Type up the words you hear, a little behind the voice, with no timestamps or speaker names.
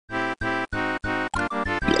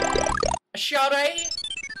shawty.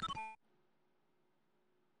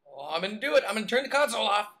 Oh, I'm gonna do it. I'm gonna turn the console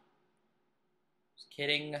off. Just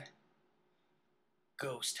kidding.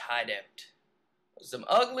 Ghost hideout. Some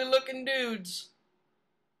ugly looking dudes.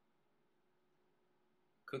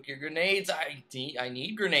 Cook your grenades. I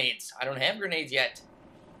need grenades. I don't have grenades yet.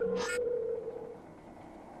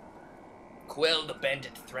 Quell the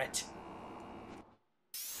bandit threat.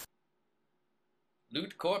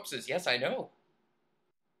 Loot corpses. Yes, I know.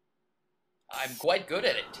 I'm quite good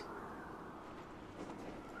at it.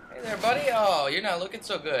 Hey there, buddy. Oh, you're not looking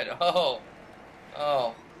so good. Oh,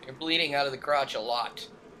 you're bleeding out of the crotch a lot.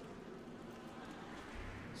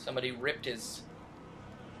 Somebody ripped his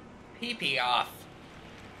pee-pee off.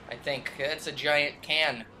 I think that's a giant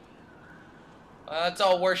can. Let's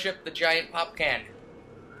all worship the giant pop can.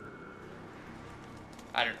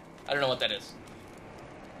 I don't know what that is.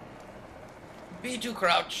 B2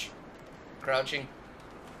 crouch. Crouching.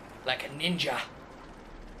 Like a ninja.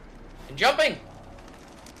 And jumping!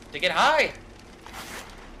 To get high!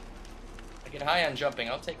 I get high on jumping.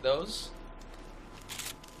 I'll take those.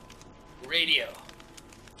 Radio.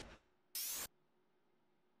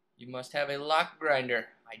 You must have a lock grinder.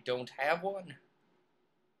 I don't have one.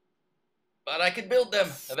 But I could build them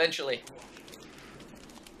eventually.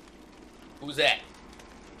 Who's that?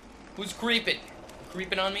 Who's creeping?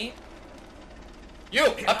 Creeping on me? You!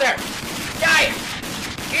 Up there! Die!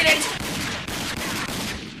 Eat it!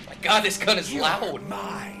 My god, this gun is loud.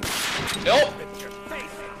 Nope.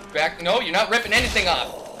 Back. No, you're not ripping anything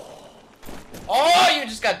off. Oh, you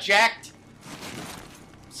just got jacked.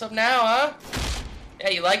 What's up now, huh?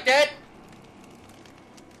 Yeah, you like that?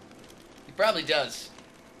 He probably does.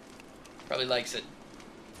 Probably likes it.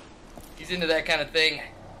 He's into that kind of thing.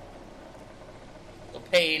 Little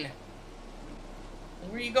pain.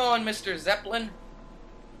 Where are you going, Mr. Zeppelin?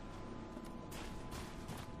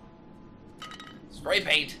 Spray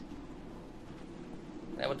paint.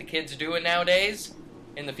 Is that what the kids are doing nowadays?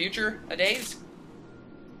 In the future days?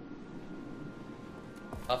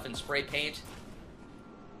 Puff and spray paint.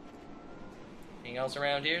 Anything else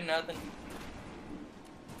around here? Nothing.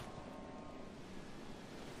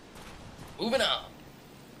 Moving on.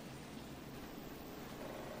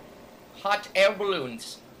 Hot air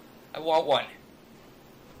balloons. I want one.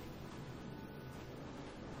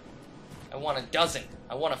 I want a dozen.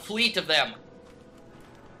 I want a fleet of them.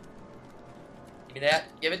 Give me that.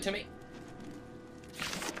 Give it to me.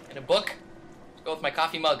 And a book. Let's go with my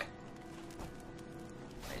coffee mug.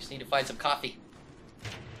 I just need to find some coffee.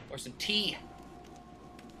 Or some tea.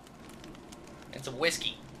 And some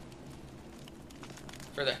whiskey.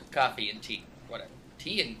 For the coffee and tea. Whatever.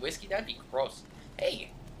 Tea and whiskey? That'd be gross.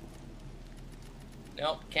 Hey.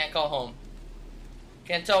 Nope. Can't call home.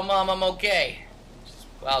 Can't tell Mom I'm okay.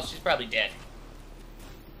 Well, she's probably dead.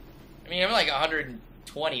 I mean, I'm like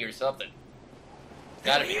 120 or something.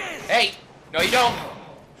 Gotta be. Hey! No, you don't!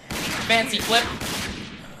 Fancy flip!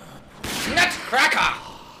 Nutcracker!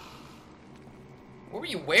 What were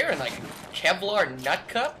you wearing? Like a Kevlar nut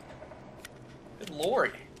cup? Good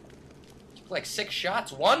lord. Took like 6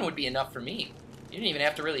 shots. 1 would be enough for me. You didn't even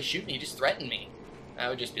have to really shoot me, you just threatened me. I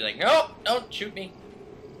would just be like, no, don't shoot me.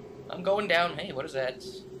 I'm going down. Hey, what is that?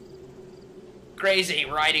 Crazy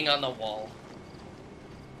writing on the wall.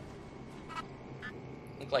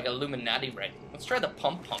 Look like Illuminati writing. Let's try the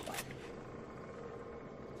pump.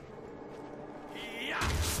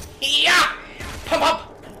 Yeah! Pump!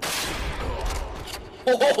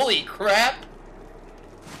 Holy crap!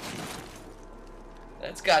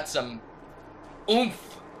 That's got some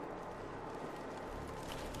oomph.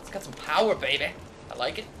 It's got some power, baby. I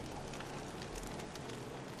like it.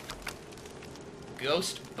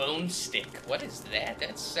 Ghost bone stick. What is that?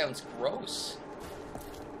 That sounds gross.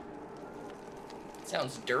 It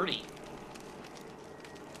sounds dirty.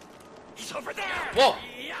 He's over there! Whoa!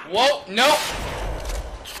 Whoa! No!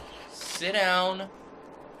 Sit down.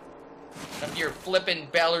 Enough of your flippin'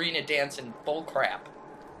 ballerina dancing bullcrap.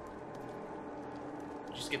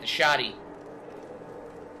 Just get the shotty.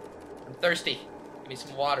 I'm thirsty. Give me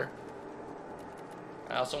some water.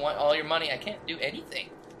 I also want all your money. I can't do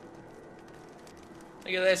anything.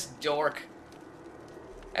 Look at this dork.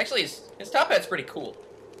 Actually, his top hat's pretty cool.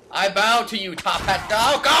 I bow to you, top hat.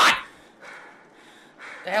 Oh, God!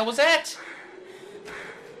 The hell was that?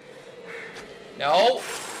 No.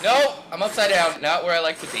 No, I'm upside down. Not where I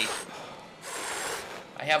like to be.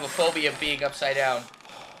 I have a phobia of being upside down.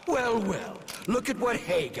 Well, look at what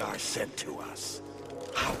Hagar sent to us.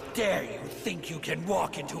 How dare you think you can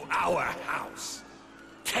walk into our house?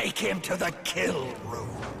 Take him to the kill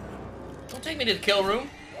room. Don't take me to the kill room.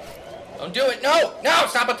 Don't do it. No! No!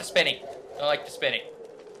 Stop with the spinning. I don't like the spinning.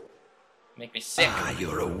 Make me sick. Ah,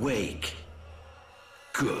 you're awake.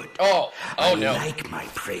 Good. Oh no. I like my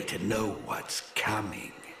prey to know what's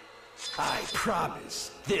coming. I promise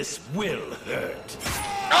this will hurt.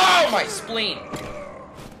 Oh, my spleen.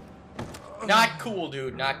 Not cool,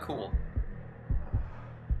 dude. Not cool.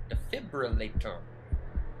 Defibrillator.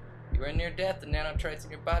 You are near death, and nanotrites in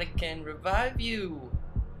your body can revive you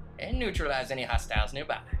and neutralize any hostiles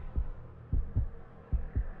nearby.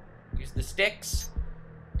 Use the sticks.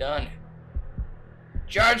 Done.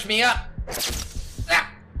 Charge me up.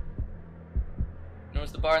 Ah.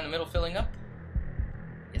 Notice the bar in the middle filling up?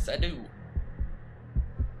 Yes, I do.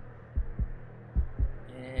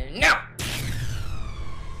 And now!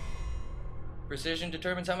 Precision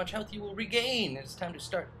determines how much health you will regain. It's time to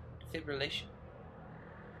start defibrillation.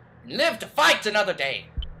 And live to fight another day!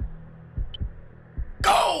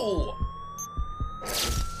 Go!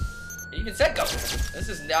 It even said go. This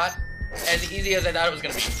is not as easy as I thought it was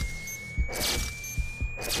going to be.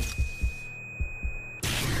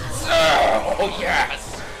 Oh,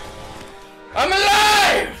 yes! I'm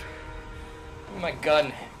alive! Give me my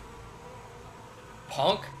gun.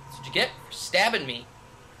 Punk, that's what you get for stabbing me.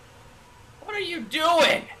 What are you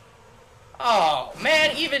doing? Oh,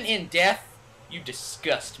 man, even in death, you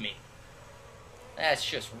disgust me. That's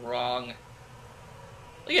just wrong.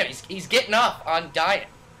 Look at him, he's getting up on dying.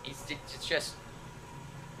 It's just...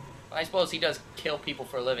 I suppose he does kill people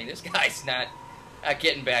for a living. This guy's not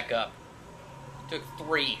getting back up. He took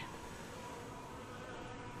 3.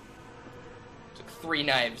 Took 3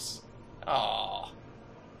 knives. Oh,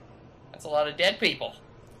 that's a lot of dead people.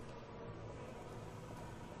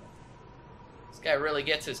 This guy really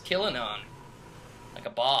gets his killing on. Like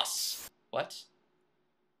a boss. What?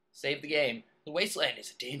 Save the game. The wasteland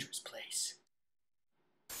is a dangerous place.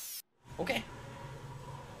 Okay.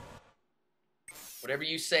 Whatever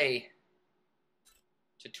you say,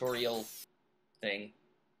 tutorial thing.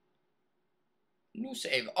 New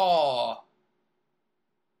save. Oh.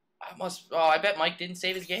 I bet Mike didn't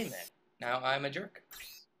save his game then. Now I'm a jerk.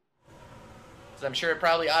 Because I'm sure it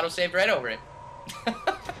probably auto-saved right over it.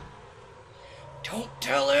 Don't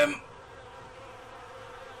tell him!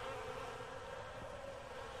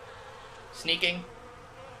 Sneaking.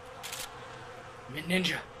 I'm in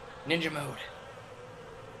ninja. Ninja mode.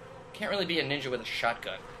 Can't really be a ninja with a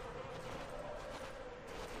shotgun.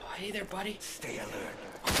 Oh, hey there, buddy. Stay alert.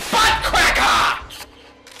 Butt cracker!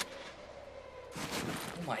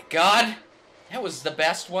 Oh my god. That was the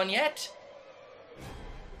best one yet.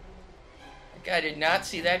 That guy did not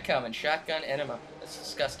see that coming. Shotgun enema. That's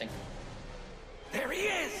disgusting. There he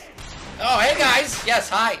is! Oh, hey guys! Yes,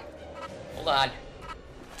 hi. Hold on.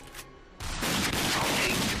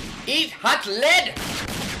 Eat hot lead!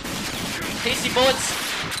 Tasty bullets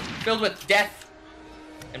filled with death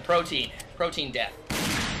and protein. Protein death.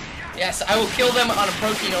 Yes, I will kill them on a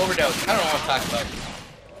protein overdose. I don't know what I'm talking about.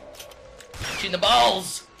 Shooting the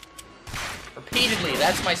balls! Repeatedly,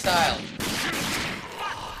 that's my style.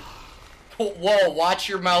 Whoa, watch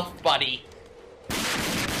your mouth, buddy.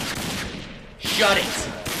 Shut it!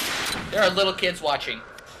 There are little kids watching.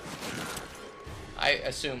 I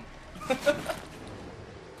assume.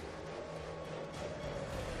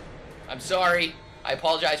 I'm sorry. I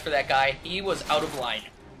apologize for that guy. He was out of line.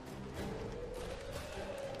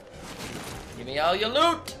 Give me all your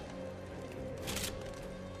loot!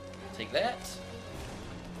 Take that.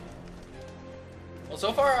 Well,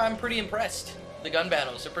 so far, I'm pretty impressed. The gun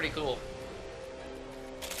battles are pretty cool.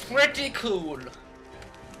 Pretty cool. I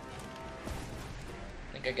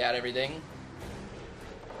think I got everything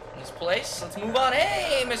in this place. Let's move on.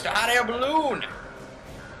 Hey, Mr. Hot Air Balloon!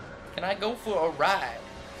 Can I go for a ride?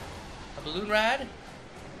 A balloon ride?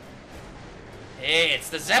 Hey, it's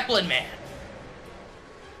the Zeppelin Man.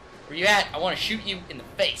 Where you at? I want to shoot you in the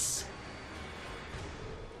face.